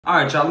All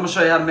right, y'all, I'm gonna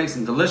show you how to make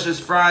some delicious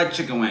fried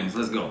chicken wings.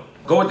 Let's go.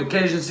 Go with the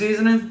Cajun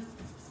seasoning,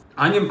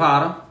 onion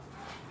powder,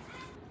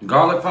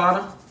 garlic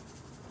powder,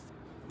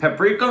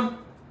 paprika,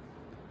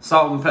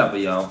 salt and pepper,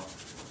 y'all.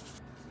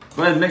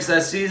 Go ahead and mix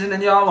that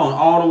seasoning, y'all, on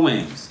all the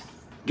wings.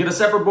 Get a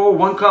separate bowl,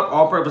 1 cup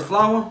all-purpose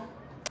flour,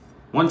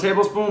 1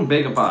 tablespoon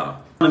baking powder.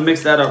 I'm gonna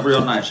mix that up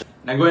real nice.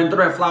 Now go ahead and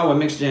throw that flour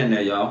mixture in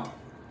there, y'all.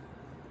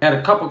 Add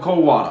a cup of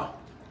cold water.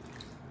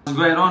 Let's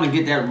go ahead on and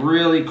get that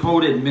really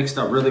coated and mixed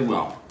up really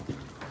well.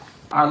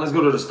 All right, let's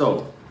go to the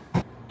stove.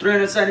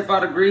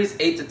 375 degrees,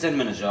 8 to 10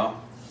 minutes, y'all.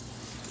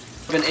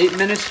 It's been 8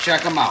 minutes,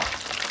 check them out.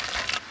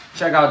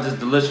 Check out this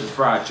delicious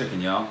fried chicken,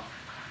 y'all.